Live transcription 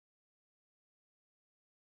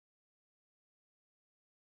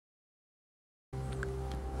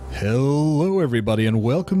Hello everybody and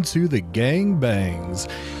welcome to the Gang Bangs.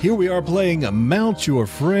 Here we are playing Mount Your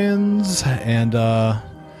Friends, and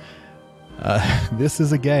this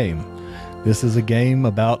is a game. This is a game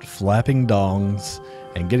about flapping dongs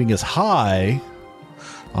and getting as high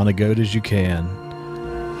on a goat as you can.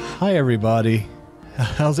 Hi everybody.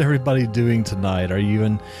 How's everybody doing tonight? Are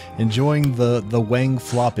you enjoying the wang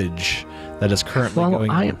floppage that is currently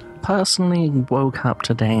going on? I personally woke up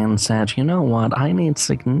today and said, you know what, I need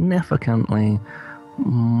significantly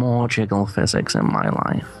more jiggle physics in my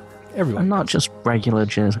life. Everyone and not just regular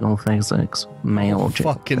jiggle physics, male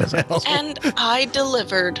jiggle physics. Hell. And I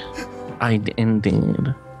delivered.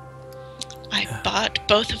 Indeed. I bought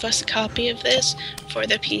both of us a copy of this for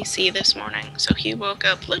the PC this morning, so he woke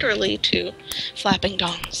up literally to flapping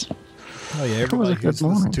dongs. Oh yeah, everybody who's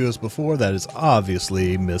listened to us before, that is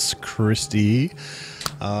obviously Miss Christy.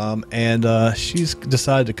 And she's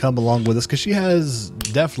decided to come along with us because she has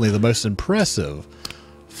definitely the most impressive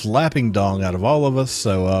flapping dong out of all of us.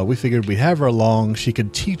 So we figured we'd have her along. She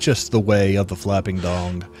could teach us the way of the flapping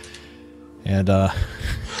dong. And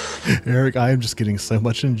Eric, I am just getting so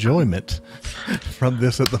much enjoyment from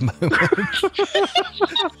this at the moment.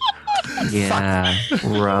 Yeah,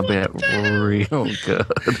 rub it real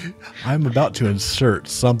good. I'm about to insert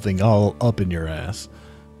something all up in your ass.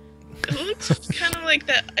 It looks kind of like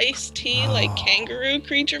that iced tea, like kangaroo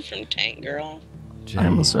creature from Tank Girl. Jay,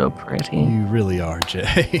 I'm so pretty. You really are,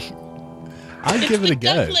 Jay. I'd give it a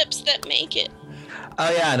go. It's the lips that make it. Oh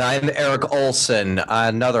yeah, and I'm Eric Olson,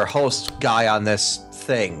 another host guy on this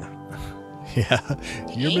thing. Yeah,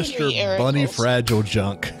 you're Angry Mr. Eric Bunny Olson. Fragile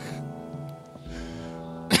Junk.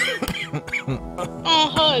 Oh,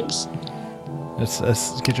 hugs.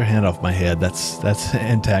 Let's get your hand off my head. That's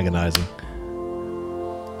antagonizing.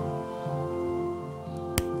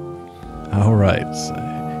 All right, so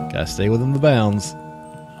gotta stay within the bounds.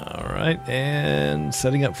 All right, and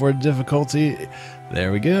setting up for a difficulty.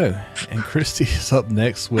 There we go. And Christy is up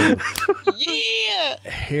next with Yeah!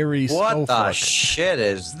 Harry What the Skullfuck. shit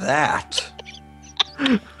is that?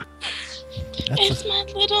 It's my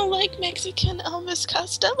little, like, Mexican Elvis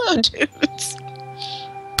Costello dudes.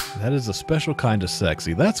 That is a special kind of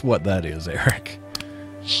sexy. That's what that is, Eric.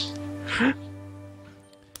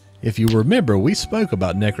 If you remember, we spoke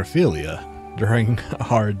about necrophilia during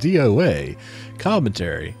our DOA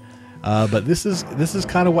commentary, but this is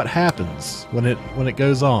kind of what happens when it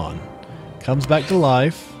goes on. Comes back to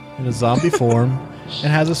life in a zombie form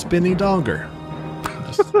and has a spinning donger.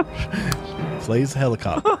 Just plays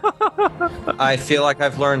helicopter. I feel like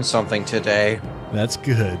I've learned something today. That's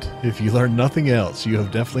good. If you learn nothing else, you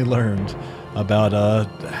have definitely learned about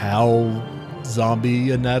how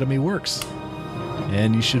zombie anatomy works.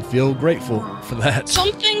 And you should feel grateful for that.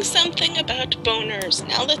 Something about boners.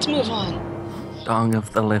 Now let's move on. Dong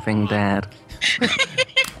of the living dead.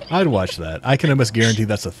 I'd watch that. I can almost guarantee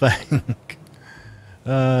that's a thing.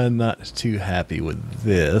 Not too happy with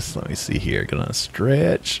this. Let me see here. Gonna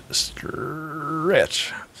stretch.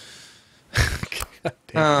 God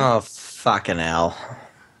damn. Oh, fucking hell.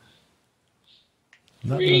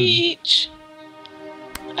 Not gonna- Reach.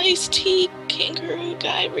 Iced tea, kangaroo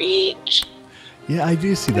guy, reach. Yeah, I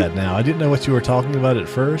do see that now. I didn't know what you were talking about at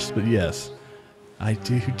first, but yes, I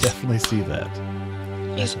do definitely see that.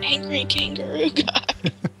 He's angry kangaroo guy.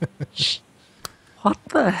 What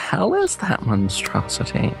the hell is that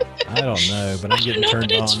monstrosity? I don't know, but I'm I getting know, turned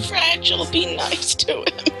but it's on. fragile. Be nice to him.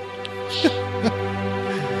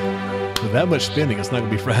 With that much spinning, it's not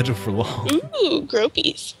going to be fragile for long. Ooh,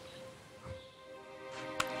 gropies.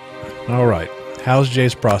 All right. How's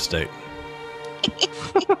Jay's prostate?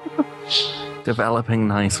 Developing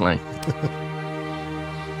nicely.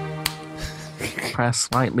 Press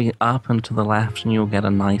slightly up and to the left and you'll get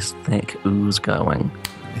a nice thick ooze going.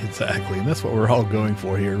 Exactly. And that's what we're all going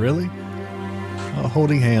for here, really.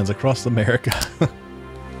 Holding hands across America.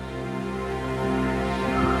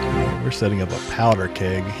 We're setting up a powder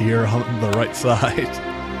keg here on the right side.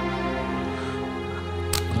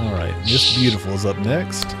 All right. Miss Beautiful is up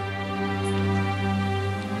next.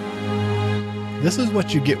 This is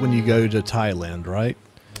what you get when you go to Thailand, right?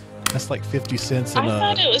 That's like 50 cents in I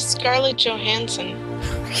thought it was Scarlett Johansson.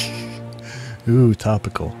 Ooh,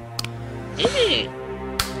 topical.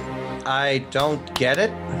 I don't get it.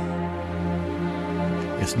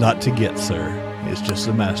 It's not to get, sir. It's just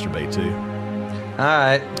to masturbate to.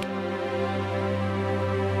 Alright.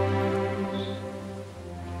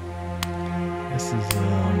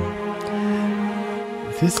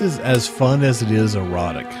 This is as fun as it is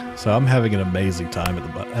erotic. So I'm having an amazing time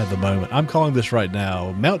at the moment. I'm calling this right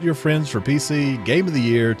now Mount Your Friends for PC Game of the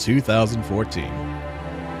Year 2014.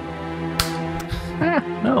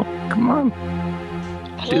 No, come on.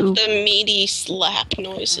 I love the meaty slap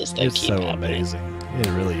noises that It's keep so happening. amazing. It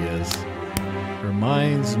really is.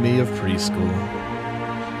 Reminds me of preschool.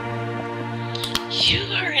 You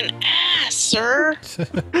are an ass, sir.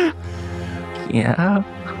 Yeah.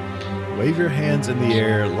 Wave your hands in the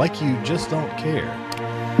air like you just don't care.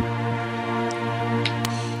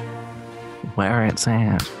 Where it's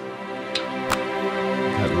at.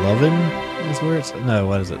 That lovin' is where it's. No,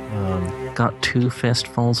 what is it? Got 2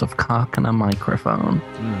 fistfuls of cock and a microphone.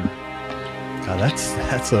 God,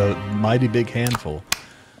 that's a mighty big handful.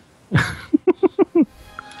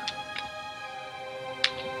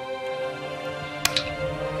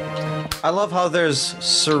 I love how there's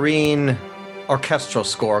serene orchestral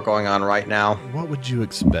score going on right now. What would you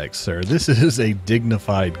expect, sir? This is a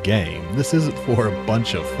dignified game. This isn't for a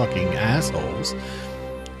bunch of fucking assholes.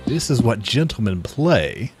 This is what gentlemen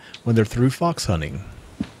play when they're through fox hunting.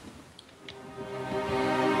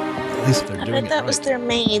 At least if they're I doing bet it that right. was their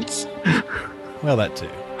maids. Well, that too.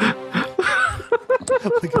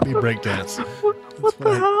 Look at me breakdance. What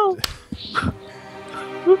the hell?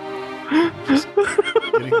 Just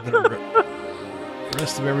getting the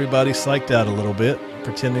rest of everybody psyched out a little bit,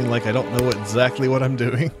 pretending like I don't know exactly what I'm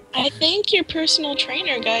doing. I think your personal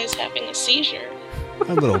trainer guy is having a seizure.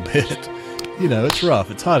 A little bit. You know, it's rough.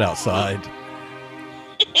 It's hot outside.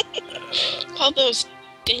 All those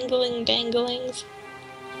dingling danglings.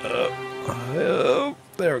 Oh,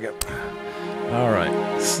 there we go. All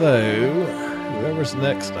right. So, whoever's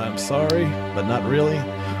next, I'm sorry, but not really.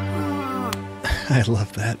 I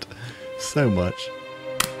love that so much.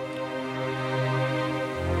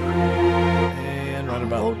 And right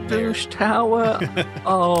about Oh, there. douche tower.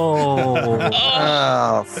 Oh.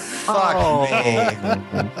 Oh, fuck me.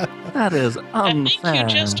 That is I think unfair. you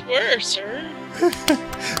just were, sir.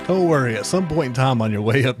 Don't worry. At some point in time on your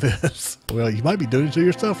way up this, well, you might be doing it to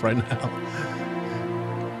yourself right now.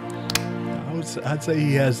 I'd say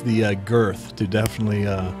he has the girth to definitely,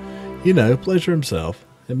 pleasure himself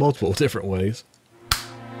in multiple different ways.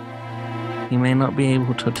 He may not be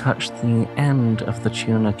able to touch the end of the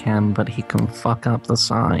tuna can, but he can fuck up the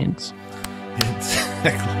sides.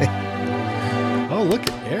 Exactly. Oh, look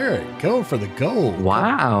at Eric going for the gold.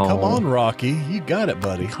 Wow. Come on, Rocky. You got it,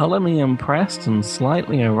 buddy. Color me impressed and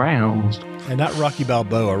slightly aroused. And not Rocky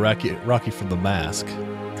Balboa, Rocky from The Mask.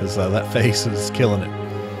 Because that face is killing it.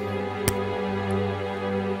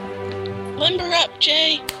 Limber up,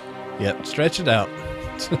 Jay. Yep, stretch it out.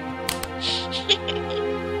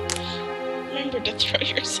 Remember to throw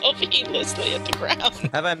yourself heedlessly at the ground.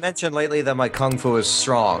 Have I mentioned lately that my kung fu is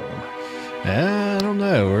strong? I don't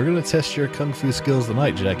know. We're going to test your kung fu skills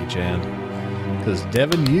tonight, Jackie Chan. Because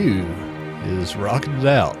Devin Yu is rocking it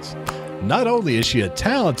out. Not only is she a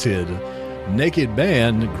talented naked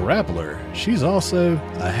band grappler, she's also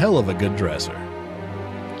a hell of a good dresser.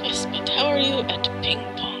 Yes, but how are you at ping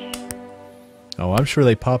pong? Oh, I'm sure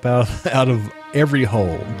they pop out of every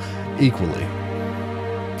hole equally.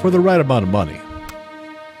 For the right amount of money.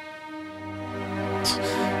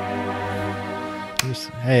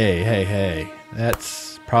 Hey.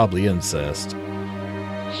 That's probably incest.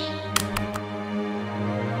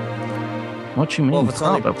 What you mean, Well, if it's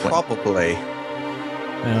only probably? probably.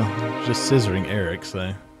 Well, just scissoring Eric,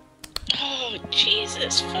 so. Oh,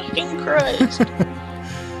 Jesus fucking Christ.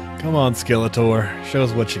 Come on, Skeletor. Show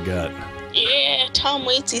us what you got. Yeah, Tom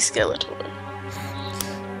Waitsy Skeletor.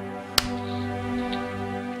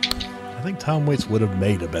 I think Tom Waits would have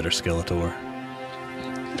made a better Skeletor.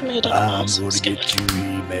 Made an I'm awesome gonna get Skeletor. you,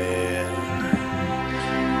 He-Man.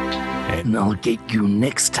 And I'll get you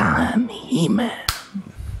next time, He-Man.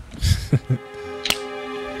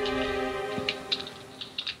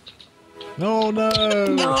 Oh no!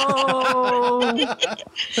 No!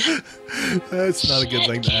 That's not a good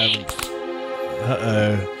thing to happen.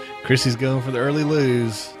 Uh-oh. Chrissy's going for the early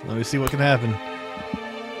lose. Let me see what can happen.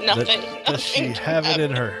 Nothing. Does she nothing have it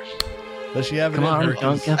in her? Does she have it Come in on, her?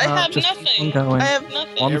 don't give I up. have Just keep on nothing. going. I have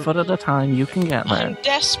nothing. One foot at a time, you can get I'm there.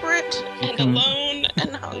 desperate You and can- alone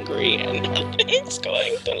and hungry, and nothing's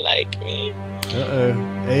going to like me.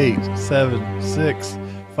 Uh-oh. 8, 7, 6,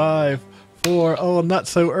 5, 4. Oh, not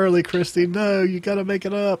so early, Christy. No, you gotta make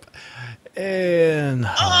it up. And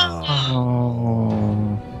Oh.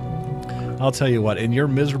 I'll tell you what, in your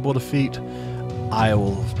miserable defeat,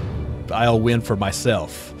 I'll win for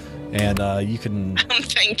myself. And you can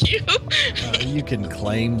Thank you. you can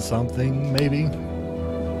claim something, maybe.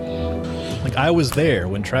 Like I was there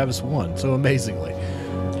when Travis won, so amazingly.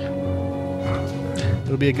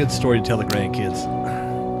 It'll be a good story to tell the grandkids.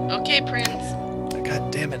 Okay, Prince. God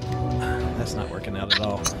damn it. That's not working out at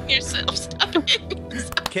all. Yourself, stop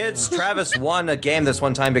it. Kids, Travis won a game this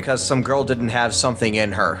one time because some girl didn't have something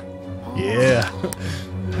in her. Yeah,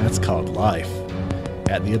 that's called life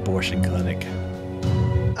at the abortion clinic.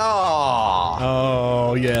 Oh.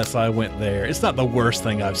 Oh, yes, I went there. It's not the worst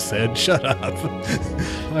thing I've said. Shut up.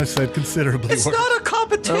 I've said considerably It's worse. not a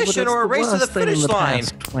competition or a race to the finish line.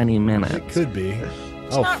 Past 20 minutes. It could be.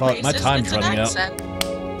 It's Oh, not fuck. My racist, time's it's an running out. accent.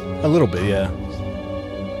 A little bit, yeah.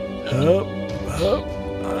 Up, up.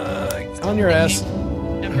 On your ass.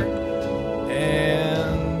 Remember?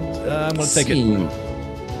 And I'm going to take Scene.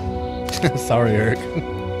 it. Sorry, Eric.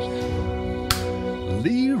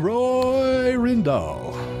 Leroy Rindall.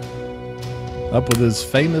 Up with his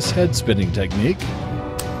famous head spinning technique.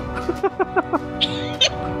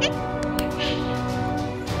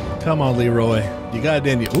 Come on, Leroy. You got it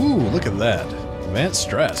in you. Ooh, look at that. Advanced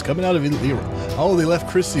stress coming out of Leroy. Oh, they left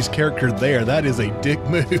Christie's character there. That is a dick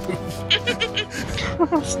move.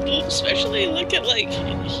 Especially look at, like,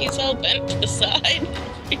 he's all bent to the side.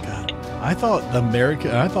 God, I thought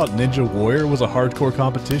Ninja Warrior was a hardcore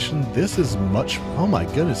competition. This is much. Oh my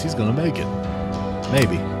goodness, he's gonna make it.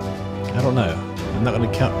 Maybe. I don't know. I'm not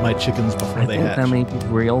gonna count my chickens before I they think hatch. there may be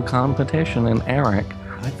real competition in Eric.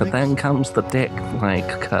 I But think then comes the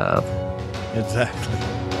dick-like curve. exactly.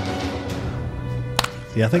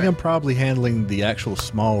 Yeah, I think I'm probably handling the actual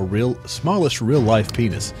smallest real life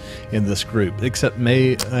penis in this group. Except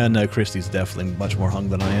no, Christie's definitely much more hung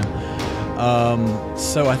than I am.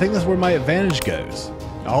 So I think that's where my advantage goes.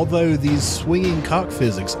 Although these swinging cock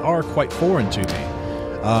physics are quite foreign to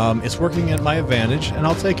me, it's working at my advantage, and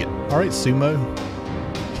I'll take it. All right, sumo.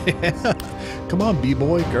 Yeah. Come on,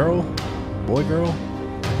 b-boy, girl, boy, girl.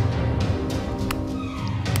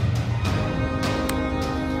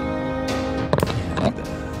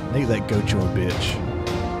 Make that goat your bitch.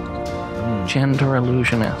 Gender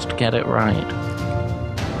illusionist, get it right.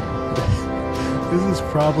 This is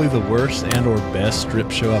probably the worst and or best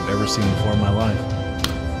strip show I've ever seen before in my life.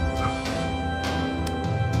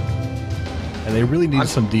 And they really need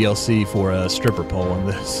some DLC for a stripper pole in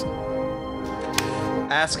this.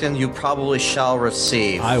 Ask and you probably shall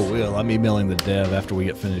receive. I will. I'm emailing the dev after we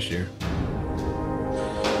get finished here.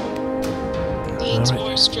 Needs Alright.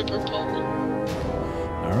 more stripper pole.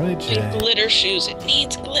 All right, Jay. And glitter shoes. It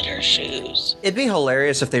needs glitter shoes. It'd be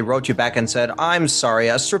hilarious if they wrote you back and said, I'm sorry,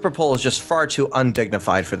 a stripper pole is just far too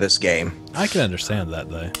undignified for this game. I can understand that,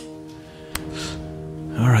 though.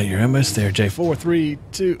 All right, you're almost there, Jay. 4, 3,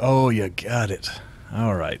 2. Oh, you got it.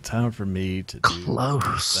 All right, time for me to do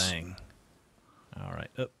Close. the thing. All right,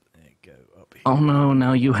 up. There you go. Up here. Oh no,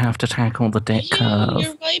 now you have to tackle the dick curve.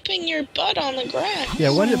 You're wiping your butt on the grass.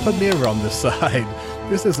 Yeah, why did it put me over on this side?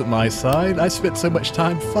 This isn't my side. I spent so much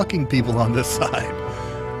time fucking people on this side.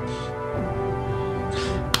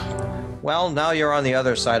 Well, now you're on the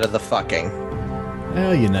other side of the fucking.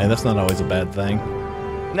 Well, you know, that's not always a bad thing.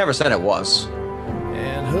 Never said it was.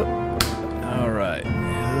 And hook. All right.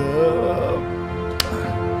 Hup.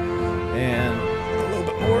 And a little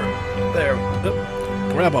bit more. There. Hup.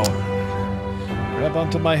 Grab on. Grab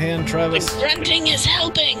onto my hand, The Travis. grunting is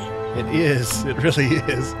helping. It is. It really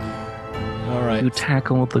is. All right. You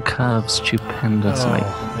tackle the curve stupendously.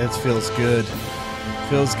 Oh, it feels good.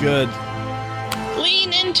 Feels good.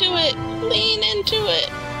 Lean into it. Lean into it.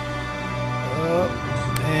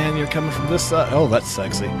 And you're coming from this side. Oh, that's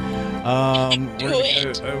sexy. We're Do gonna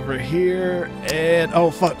it. go over here and oh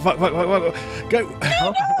fuck, go.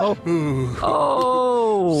 Oh, ooh,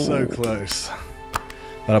 Oh! so close.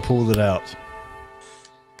 But I pulled it out.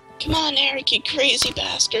 Come on, Eric, you crazy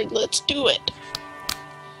bastard. Let's do it.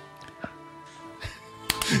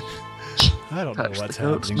 I don't know Touch what's the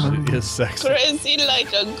goat's happening, but it nose. is sexy. Crazy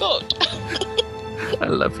like a goat. I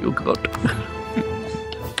love you, God.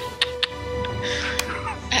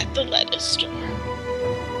 At the lettuce store.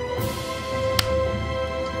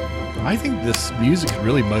 I think this music could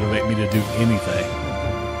really motivate me to do anything.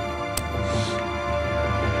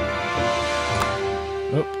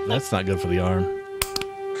 Oh, that's not good for the arm.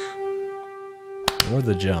 Or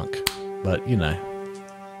the junk. But, you know.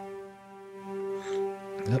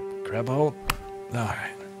 Yep, grab hold.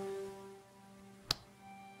 Alright.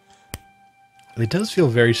 It does feel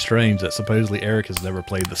very strange that supposedly Eric has never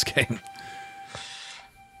played this game.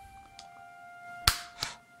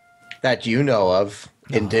 That you know of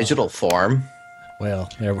in digital form. Well,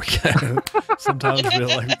 there we go. Sometimes real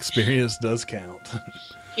life experience does count.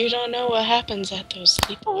 You don't know what happens at those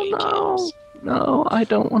sleepaway No, camps. no, I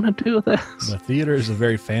don't want to do this. The theater is a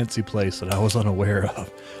very fancy place that I was unaware of.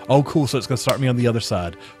 Oh, cool. So it's going to start me on the other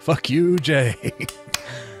side. Fuck you, Jay.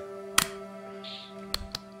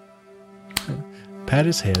 pat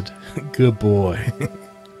his head. Good boy.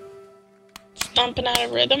 Stomping out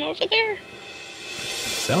of rhythm over there.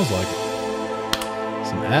 Sounds like it.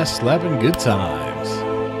 Some ass slapping good times.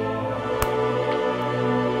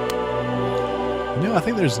 You know, I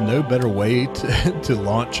think there's no better way to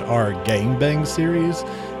launch our gangbang series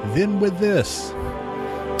than with this.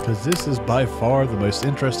 Because this is by far the most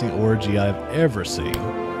interesting orgy I've ever seen.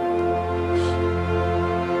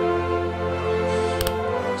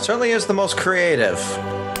 Certainly is the most creative.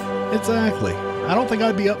 Exactly. I don't think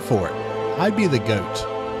I'd be up for it. I'd be the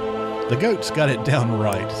goat. The goat's got it down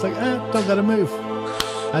right. It's like, don't gotta move.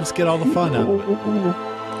 I just get all the fun out of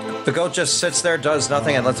it. The goat just sits there, does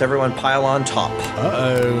nothing, and lets everyone pile on top.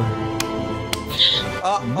 Uh-oh.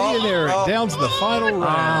 Me and Eric down to the final round.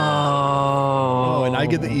 Oh, and I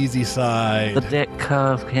get the easy side. The Dick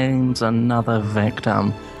Curve King's another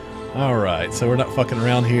victim. All right, so we're not fucking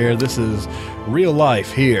around here. This is real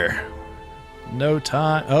life here. No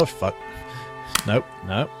time. Oh, fuck. Nope.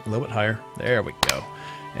 A little bit higher. There we go.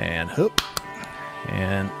 And hoop.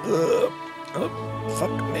 And up. Oh,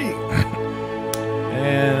 fuck me.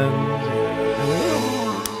 And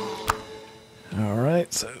all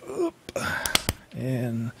right, so up.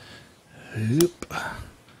 And hoop.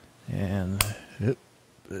 And hoop.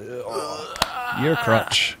 Your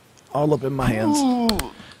crotch. All up in my hands.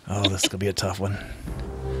 Oh, this is going to be a tough one.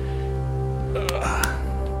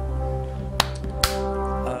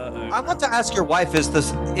 I want to ask your wife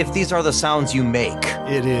if these are the sounds you make.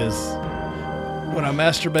 It is. When I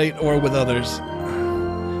masturbate or with others.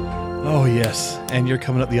 Oh, yes. And you're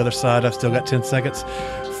coming up the other side. I've still got 10 seconds.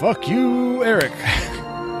 Fuck you, Eric.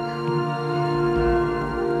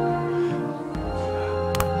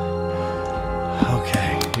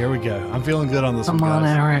 Okay, here we go. I'm feeling good on this one, Come on,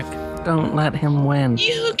 guys. Eric. Don't let him win.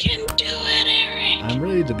 You can do it, Eric. I'm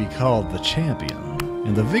ready to be called the champion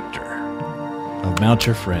and the victor of Mount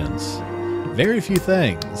Your Friends. Very few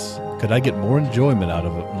things could I get more enjoyment out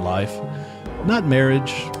of in life. Not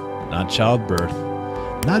marriage, not childbirth,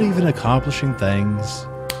 not even accomplishing things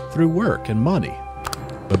through work and money.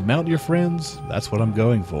 But Mount Your Friends, that's what I'm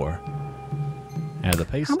going for. And the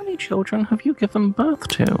pace. How many children have you given birth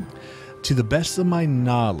to? To the best of my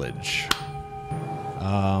knowledge,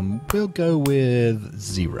 we'll go with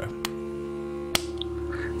 0.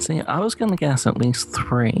 See, I was going to guess at least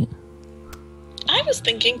 3. I was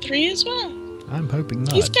thinking 3 as well. I'm hoping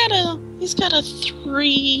not. He's got a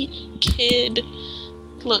 3-kid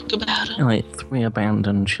look about him. Like 3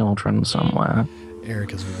 abandoned children somewhere.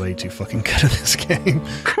 Eric is way too fucking good at this game.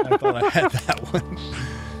 I thought I had that one.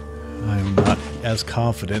 I'm not as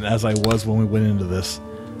confident as I was when we went into this.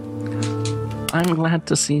 I'm glad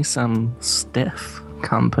to see some stiff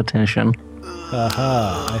competition.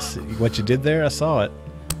 Aha, I see what you did there. I saw it.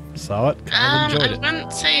 Kind of enjoyed I it.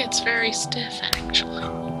 wouldn't say it's very stiff, actually.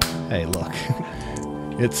 Hey, look.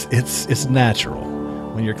 It's natural.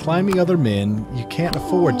 When you're climbing other men, you can't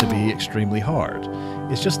afford to be extremely hard.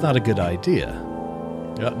 It's just not a good idea.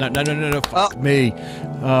 No, fuck me.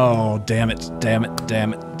 Oh, damn it.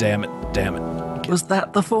 Was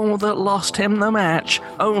that the fall that lost him the match?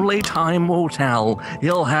 Only time will tell.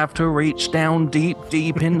 He'll have to reach down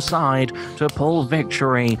deep inside to pull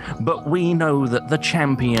victory, but we know that the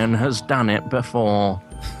champion has done it before.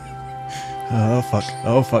 Oh,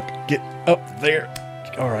 fuck. Get up there.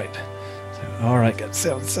 All right, got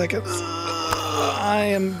 7 seconds. I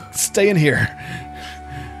am staying here.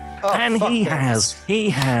 And he has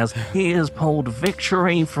pulled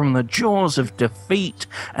victory from the jaws of defeat,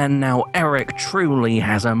 and now Eric truly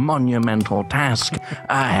has a monumental task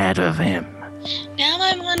ahead of him. Now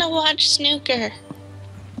I want to watch snooker.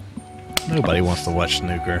 Nobody wants to watch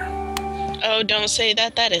snooker. Oh, don't say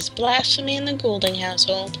that. That is blasphemy in the Goulding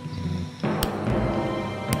household. Why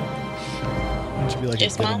don't you be like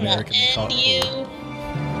His a good mom will American and talk end you. cool?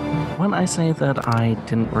 When I say that I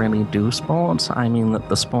didn't really do sports, I mean that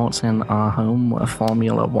the sports in our home were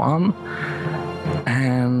Formula 1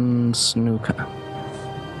 and snooker.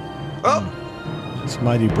 Oh! It's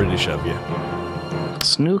mighty British of you.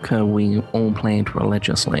 Snooker we all played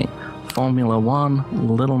religiously. Formula 1, a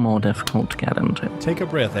little more difficult to get into. Take a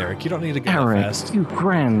breath, Eric. You don't need to go that Eric, fast. you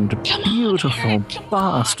grand, beautiful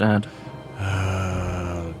bastard.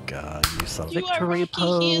 Oh, God, you son of a... You are Victory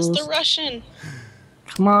right. He is the pose. Russian.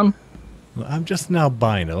 Come on, I'm just an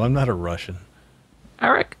albino. I'm not a Russian.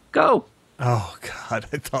 Eric, go. Oh, God,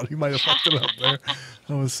 I thought he might have fucked it up there.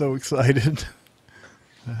 I was so excited.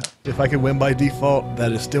 If I could win by default,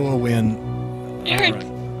 that is still a win. Eric.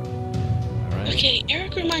 All right. Okay,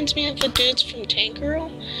 Eric reminds me of the dudes from Tank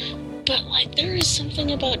Girl, but like there is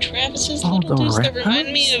something about Travis's Oh, little the dudes that remind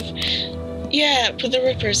Rippers? me Yeah, with the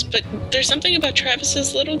Rippers, but there's something about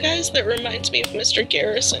Travis's little guys that reminds me of Mr.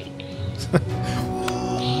 Garrison. I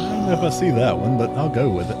don't know if I see that one, but I'll go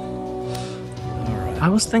with it. All right. I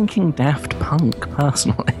was thinking Daft Punk,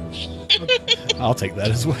 personally. I'll take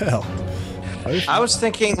that as well. I was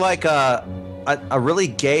thinking like a really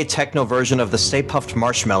gay techno version of the Stay Puft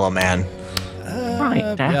Marshmallow Man.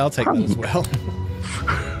 Right, Daft yeah, I'll take that as Punk. well.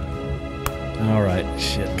 All right,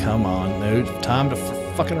 shit, come on, no time to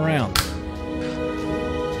fucking around.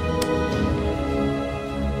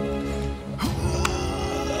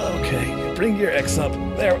 Okay, bring your X up.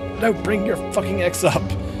 There, no, bring your fucking X up.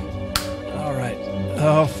 All right.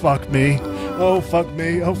 Oh, fuck me. Oh, fuck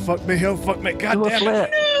me. Oh, fuck me. Oh, fuck me. God Do a damn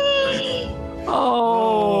flip. it.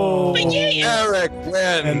 Oh! Eric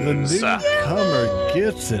wins. And the newcomer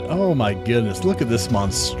gets it. Oh, my goodness. Look at this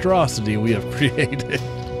monstrosity we have created.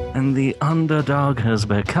 And the underdog has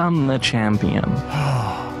become the champion.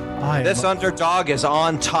 This underdog is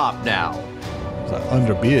on top now.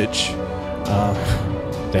 Under bitch.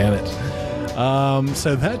 Damn it.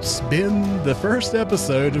 So that's been the first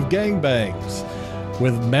episode of Gangbangs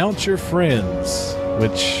with Mount Your Friends,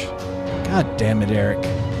 which, god damn it, Eric.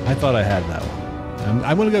 I thought I had that one.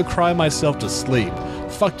 I'm going to go cry myself to sleep.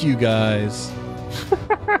 Fuck you guys.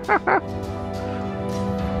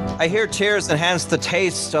 I hear tears enhance the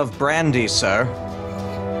taste of brandy, sir.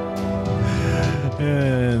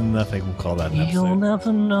 And I think we'll call that an episode. You'll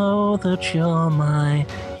never know that you're my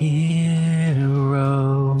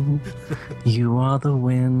hero. You are the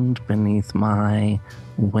wind beneath my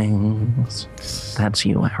wings. That's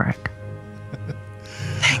you, Eric.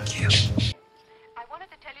 Thank you.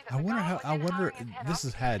 I wonder, this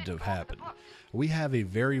has had to have happened. We have a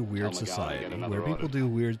very weird society where people do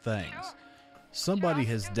weird things. Somebody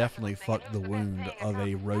has definitely fucked the wound of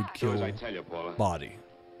a roadkill body.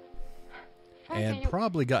 And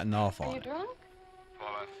probably gotten off on it.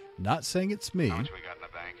 Not saying it's me.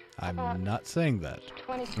 I'm not saying that.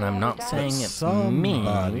 And I'm not saying it's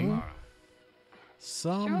somebody, me.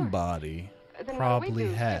 somebody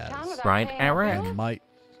probably has. Right, Eric? And might.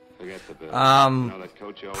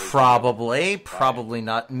 Probably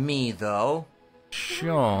not me though.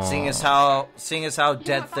 Sure. Seeing as how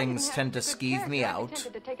dead things tend to skeeve me out.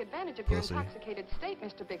 Pussy.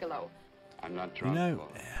 You know,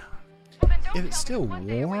 if it's still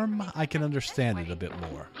warm, I can understand it a bit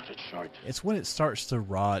more. It's when it starts to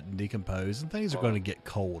rot and decompose and things are going to get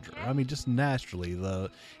colder. I mean, just naturally,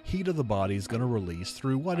 the heat of the body is going to release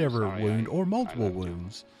through whatever wound or multiple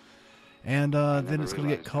wounds. And then it's going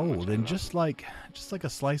to get cold. And just like a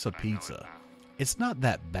slice of pizza, it's not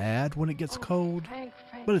that bad when it gets cold,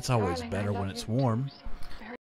 but it's always better when it's warm.